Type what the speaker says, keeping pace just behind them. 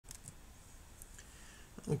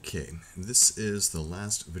Okay, this is the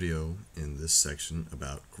last video in this section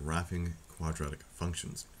about graphing quadratic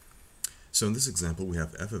functions. So in this example, we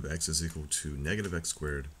have f of x is equal to negative x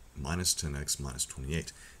squared minus 10x minus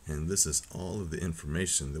 28. And this is all of the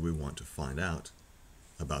information that we want to find out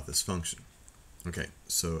about this function. Okay,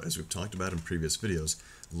 so as we've talked about in previous videos,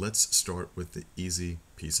 let's start with the easy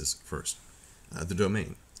pieces first. The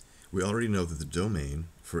domain. We already know that the domain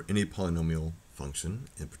for any polynomial function,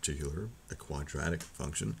 in particular a quadratic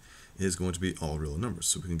function, is going to be all real numbers.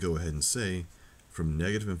 So we can go ahead and say from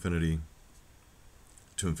negative infinity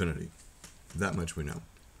to infinity. That much we know.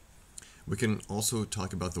 We can also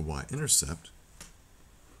talk about the y-intercept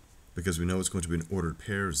because we know it's going to be an ordered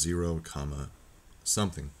pair, 0, comma,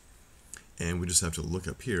 something. And we just have to look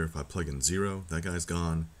up here. If I plug in 0, that guy's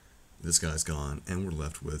gone, this guy's gone, and we're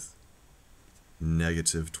left with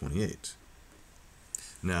negative 28.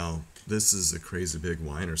 Now, this is a crazy big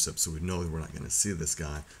y-intercept, so we know that we're not going to see this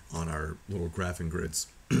guy on our little graphing grids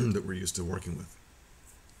that we're used to working with.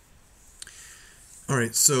 All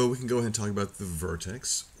right, so we can go ahead and talk about the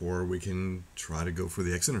vertex, or we can try to go for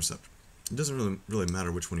the x-intercept. It doesn't really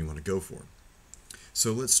matter which one you want to go for.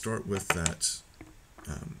 So let's start with that.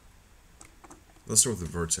 Let's start with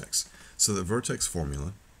the vertex. So the vertex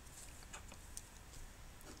formula,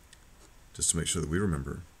 just to make sure that we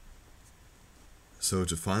remember. So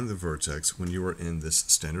to find the vertex, when you are in this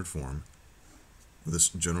standard form, this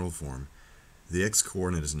general form, the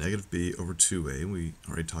x-coordinate is negative b over 2a. We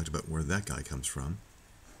already talked about where that guy comes from.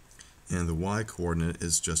 And the y-coordinate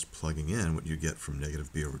is just plugging in what you get from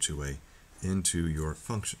negative b over 2a into your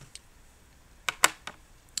function.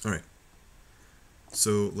 All right,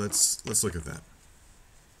 so let's look at that.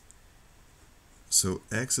 So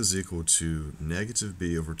x is equal to negative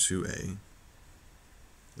b over 2a.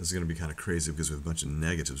 This is going to be kind of crazy because we have a bunch of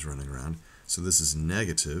negatives running around. So this is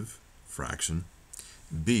negative fraction.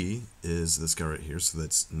 B is this guy right here, so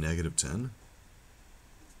that's negative 10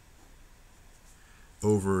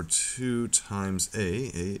 over 2 times a.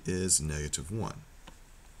 A is negative 1.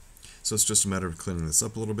 So it's just a matter of cleaning this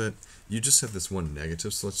up a little bit. You just have this one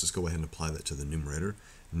negative, so let's just go ahead and apply that to the numerator.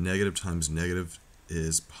 Negative times negative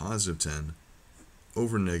is positive 10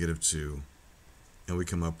 over negative 2, and we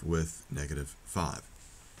come up with negative 5.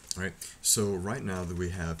 All right, so right now that we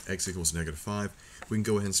have x equals negative 5, we can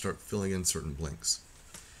go ahead and start filling in certain blanks.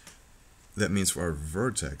 That means for our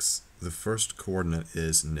vertex, the first coordinate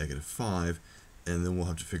is negative 5, and then we'll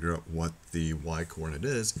have to figure out what the y-coordinate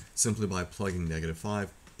is simply by plugging negative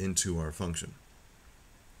 5 into our function.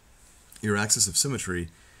 Your axis of symmetry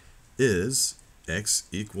is x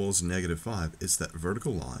equals negative 5. It's that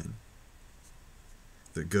vertical line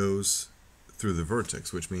that goes through the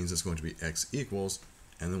vertex, which means it's going to be x equals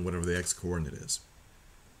and then whatever the x-coordinate is.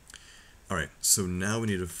 All right, so now we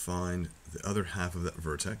need to find the other half of that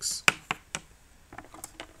vertex.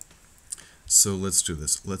 So let's do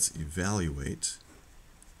this. Let's evaluate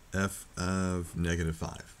f of negative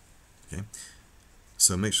 5. Okay,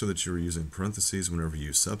 so make sure that you're using parentheses whenever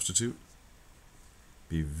you substitute.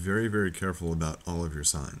 Be very, very careful about all of your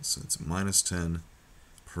signs. So it's minus 10,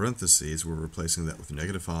 parentheses, we're replacing that with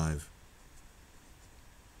negative 5,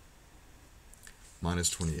 minus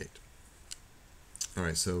 28. All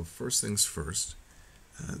right, so first things first,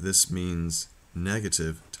 this means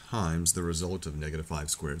negative times the result of negative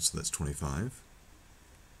 5 squared, so that's 25.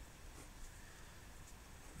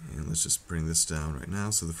 And let's just bring this down right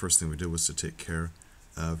now. So the first thing we did was to take care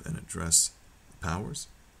of and address the powers.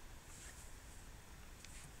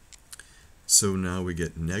 So now we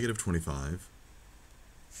get negative 25.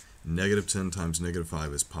 Negative 10 times negative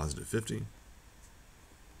 5 is positive 50.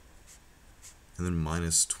 And then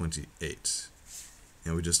minus 28.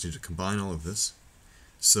 And we just need to combine all of this.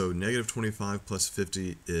 So negative 25 plus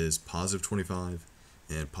 50 is positive 25,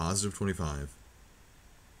 and positive 25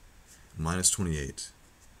 minus 28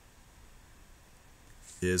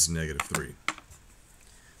 is negative 3.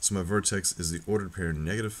 So my vertex is the ordered pair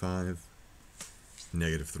negative 5,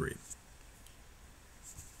 negative 3.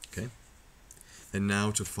 Okay? And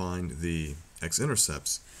now to find the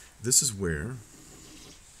x-intercepts, this is where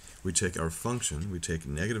we take our function, we take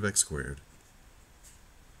negative x squared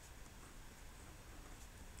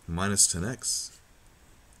minus 10x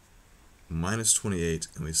minus 28,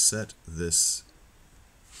 and we set this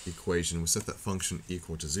equation, we set that function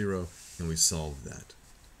equal to 0, and we solve that.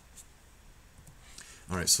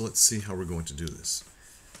 All right, so let's see how we're going to do this.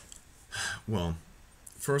 Well,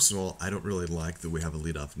 first of all, I don't really like that we have a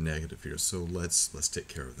lead-off negative here, so let's take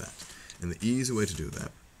care of that. And the easy way to do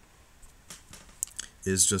that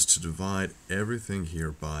is just to divide everything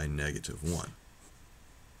here by negative 1.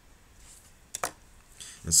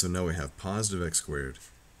 And so now we have positive x squared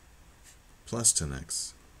plus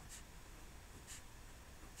 10x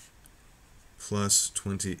plus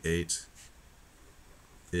 28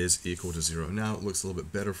 is equal to 0. Now it looks a little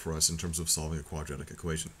bit better for us in terms of solving a quadratic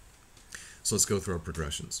equation. So let's go through our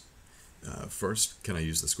progressions. First, can I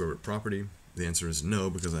use the square root property? The answer is no,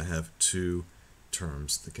 because I have two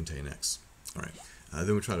terms that contain x. All right.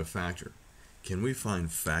 Then we try to factor. Can we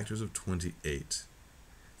find factors of 28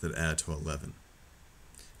 that add to 11?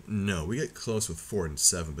 No, we get close with 4 and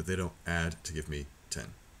 7, but they don't add to give me 10.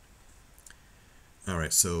 All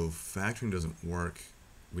right, so factoring doesn't work.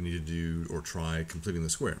 We need to do or try completing the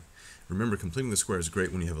square. Remember, completing the square is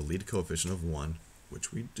great when you have a lead coefficient of 1,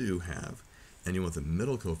 which we do have, and you want the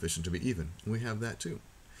middle coefficient to be even, and we have that too.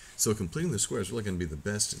 So completing the square is really going to be the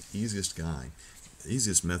best and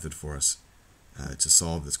easiest method for us to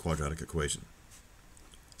solve this quadratic equation.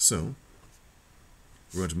 So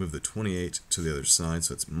we're going to move the 28 to the other side,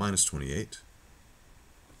 so it's minus 28.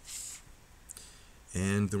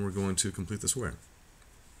 And then we're going to complete the square.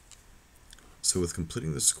 So with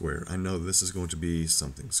completing the square, I know this is going to be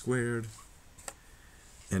something squared.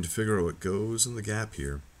 And to figure out what goes in the gap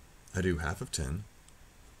here, I do half of 10.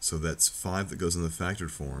 So that's 5 that goes in the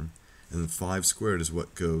factored form. And then 5 squared is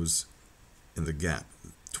what goes in the gap.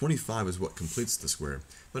 25 is what completes the square.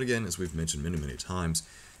 But again, as we've mentioned many, many times,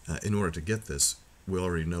 in order to get this, we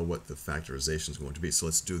already know what the factorization is going to be. So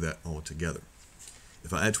let's do that all together.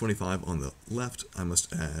 If I add 25 on the left, I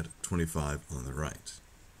must add 25 on the right.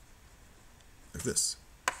 Like this.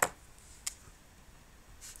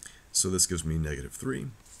 So this gives me negative 3.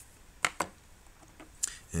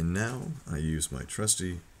 And now I use my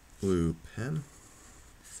trusty blue pen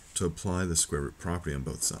to apply the square root property on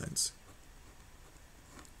both sides.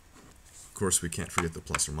 Of course, we can't forget the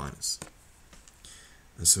plus or minus.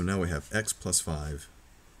 And so now we have x plus 5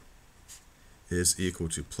 is equal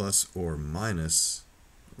to plus or minus,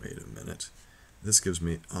 wait a minute, this gives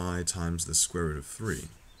me I times the square root of 3.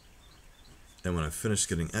 And when I finish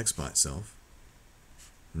getting x by itself,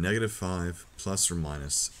 negative 5 plus or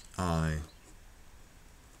minus I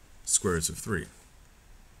square roots of 3.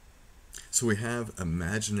 So we have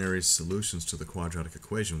imaginary solutions to the quadratic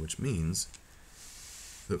equation, which means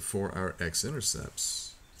that for our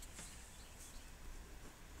x-intercepts,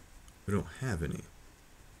 we don't have any.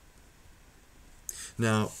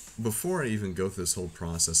 Now, before I even go through this whole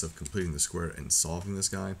process of completing the square and solving this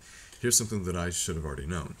guy, here's something that I should have already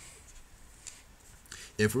known.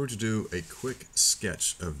 If we were to do a quick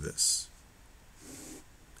sketch of this,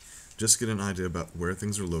 just get an idea about where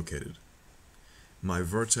things are located. My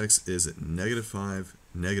vertex is at negative 5,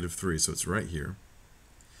 negative 3, so it's right here.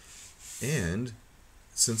 And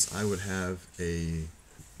since I would have a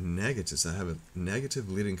negative, so I have a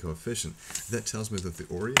negative leading coefficient, that tells me that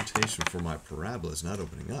the orientation for my parabola is not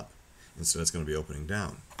opening up. Instead, it's going to be opening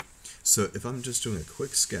down. So if I'm just doing a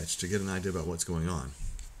quick sketch to get an idea about what's going on,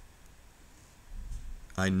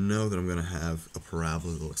 I know that I'm going to have a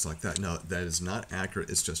parabola that looks like that. Now, that is not accurate.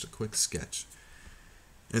 It's just a quick sketch.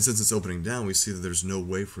 And since it's opening down, we see that there's no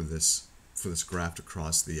way for this graph to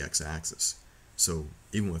cross the x-axis. So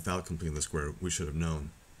even without completing the square, we should have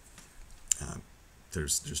known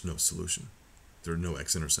there's no solution. There are no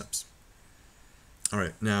x-intercepts. All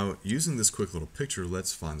right, now using this quick little picture,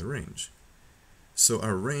 let's find the range. So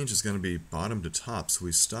our range is going to be bottom to top, so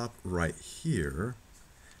we stop right here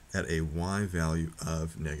at a y value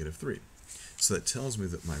of negative 3. So that tells me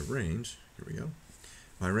that my range, here we go,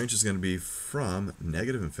 my range is going to be from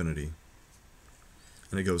negative infinity,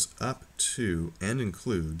 and it goes up to and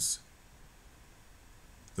includes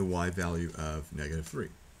the y value of negative 3.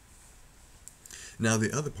 Now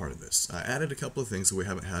the other part of this, I added a couple of things that we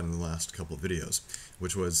haven't had in the last couple of videos,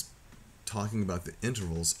 which was talking about the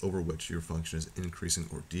intervals over which your function is increasing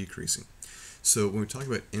or decreasing. So when we talk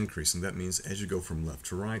about increasing, that means as you go from left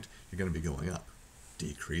to right, you're going to be going up.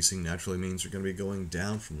 Decreasing naturally means you're going to be going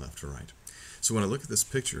down from left to right. So when I look at this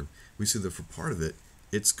picture, we see that for part of it,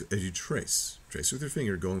 it's as you trace with your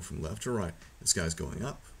finger going from left to right, this guy's going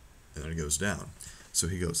up, and then it goes down. So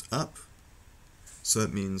he goes up, so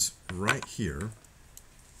that means right here,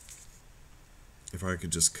 if I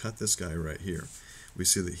could just cut this guy right here, we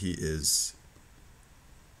see that he is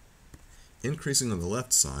increasing on the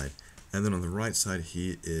left side, and then on the right side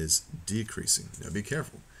he is decreasing. Now be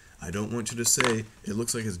careful. I don't want you to say it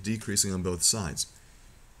looks like it's decreasing on both sides.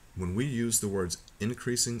 When we use the words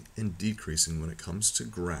increasing and decreasing when it comes to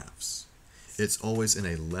graphs, it's always in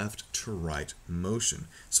a left to right motion.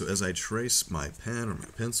 So as I trace my pen or my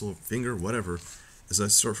pencil, finger, whatever, as I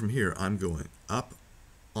start from here, I'm going up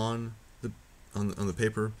on the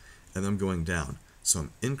paper, and I'm going down. So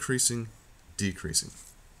I'm increasing, decreasing.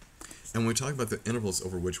 And when we talk about the intervals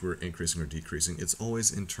over which we're increasing or decreasing, it's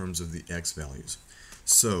always in terms of the x values.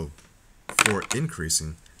 So for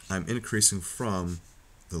increasing, I'm increasing from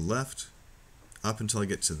the left up until I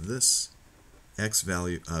get to this x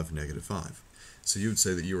value of -5. So you would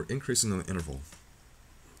say that you are increasing on the interval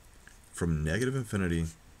from -infinity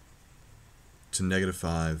to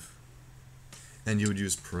 -5, and you would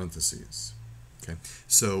use parentheses. Okay,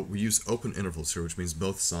 so we use open intervals here, which means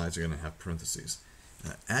both sides are going to have parentheses.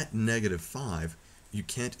 At -5, you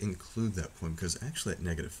can't include that point because actually at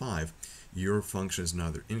 -5, your function is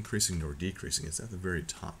neither increasing nor decreasing. It's at the very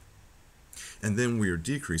top. And then we are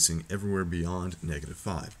decreasing everywhere beyond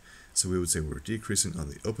 -5. So we would say we're decreasing on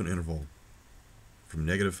the open interval from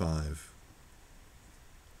 -5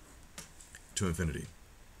 to infinity.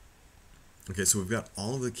 Okay, so we've got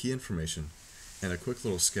all of the key information and a quick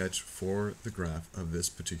little sketch for the graph of this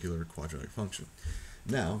particular quadratic function.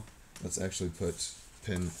 Now, let's actually put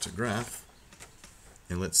pen to graph,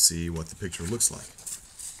 and let's see what the picture looks like.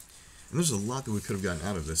 And there's a lot that we could have gotten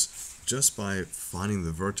out of this just by finding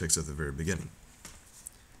the vertex at the very beginning.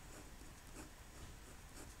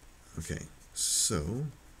 Okay, so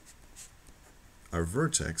our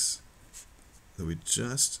vertex that we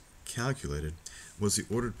just calculated was the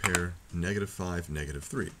ordered pair -5,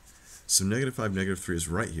 -3. So -5, -3 is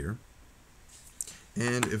right here.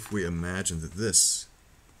 And if we imagine that this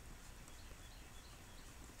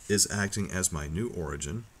is acting as my new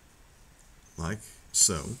origin, like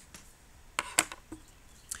so,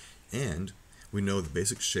 and we know the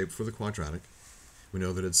basic shape for the quadratic, we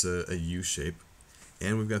know that it's a U shape,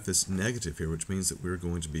 and we've got this negative here, which means that we're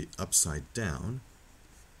going to be upside down.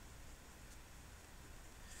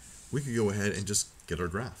 We could go ahead and just get our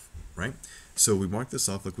graph, right? So we mark this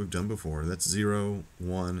off like we've done before. That's 0,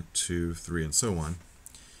 1, 2, 3, and so on.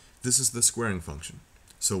 This is the squaring function.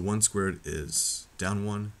 So 1 squared is down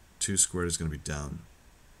 1, 2 squared is going to be down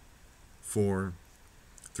 4,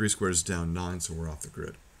 3 squared is down 9, so we're off the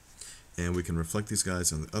grid. And we can reflect these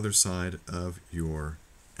guys on the other side of your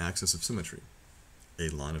axis of symmetry, a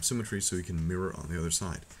line of symmetry, so you can mirror on the other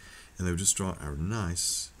side. And then we just draw our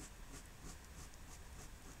nice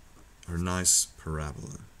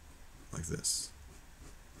parabola like this.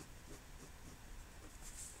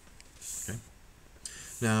 Okay.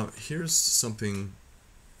 Now here's something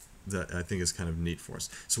that I think is kind of neat for us.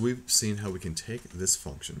 So we've seen how we can take this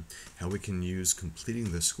function, how we can use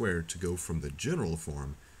completing the square to go from the general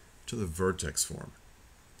form to the vertex form.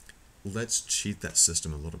 Let's cheat that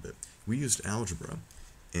system a little bit. We used algebra,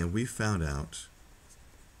 and we found out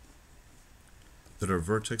that our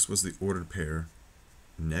vertex was the ordered pair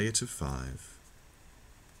 -5,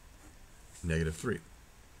 -3.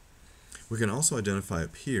 We can also identify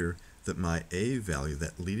up here that my a value,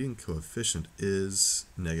 that leading coefficient, is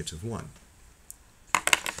 -1.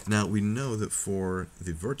 Now we know that for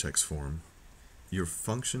the vertex form, your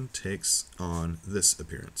function takes on this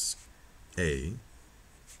appearance, a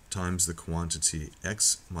times the quantity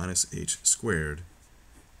x minus h squared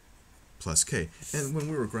plus k. And when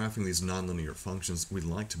we were graphing these nonlinear functions, we'd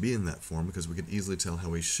like to be in that form because we can easily tell how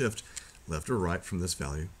we shift left or right from this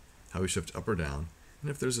value, how we shift up or down, and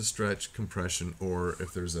if there's a stretch, compression, or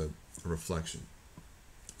if there's a reflection.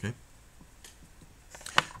 Okay?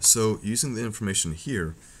 So using the information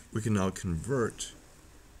here, we can now convert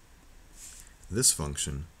this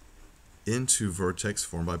function into vertex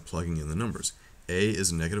form by plugging in the numbers. A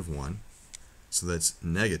is -1, so that's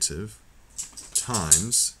negative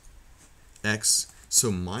times x,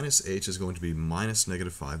 so minus h is going to be minus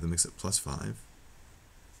 -5, that makes it +5,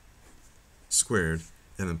 squared,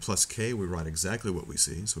 and then plus k, we write exactly what we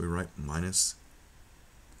see, so we write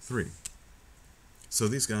 -3. So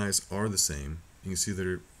these guys are the same. You can see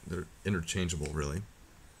they're interchangeable, really.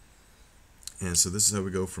 And so this is how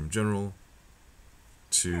we go from general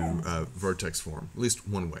to vertex form, at least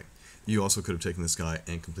one way. You also could have taken this guy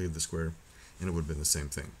and completed the square, and it would have been the same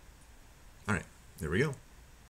thing. All right, there we go.